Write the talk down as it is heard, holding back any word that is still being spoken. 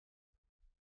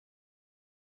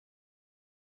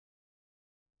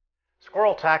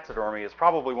Squirrel taxidermy is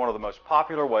probably one of the most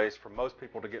popular ways for most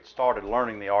people to get started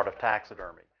learning the art of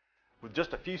taxidermy. With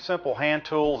just a few simple hand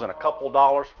tools and a couple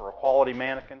dollars for a quality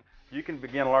mannequin, you can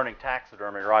begin learning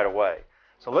taxidermy right away.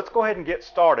 So let's go ahead and get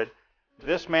started.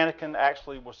 This mannequin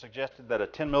actually was suggested that a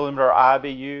 10mm eye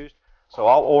be used, so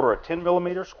I'll order a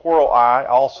 10mm squirrel eye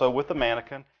also with the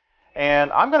mannequin.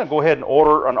 And I'm going to go ahead and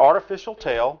order an artificial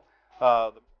tail.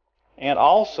 And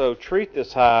also treat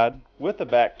this hide with a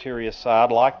bactericide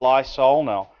like Lysol.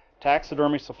 Now,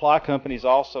 taxidermy supply companies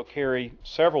also carry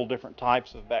several different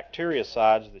types of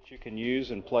bactericides that you can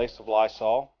use in place of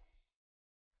Lysol.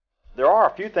 There are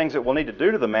a few things that we'll need to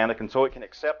do to the mannequin so it can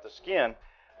accept the skin.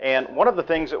 And one of the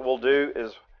things that we'll do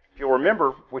is, if you'll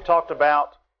remember, we talked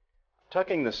about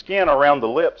tucking the skin around the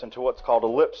lips into what's called a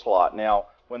lip slot. Now,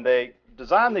 when they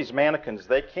design these mannequins,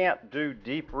 they can't do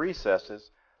deep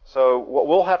recesses. So what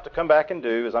we'll have to come back and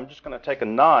do is I'm just going to take a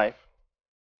knife.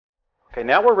 Okay,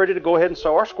 now we're ready to go ahead and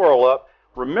sew our squirrel up.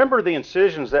 Remember the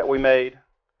incisions that we made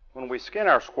when we skin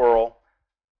our squirrel.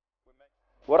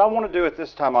 What I want to do at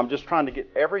this time, I'm just trying to get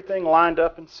everything lined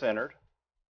up and centered.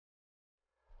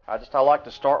 I like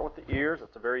to start with the ears.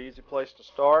 That's a very easy place to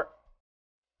start.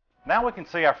 Now we can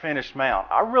see our finished mount.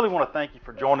 I really want to thank you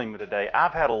for joining me today.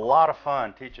 I've had a lot of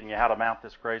fun teaching you how to mount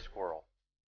this gray squirrel.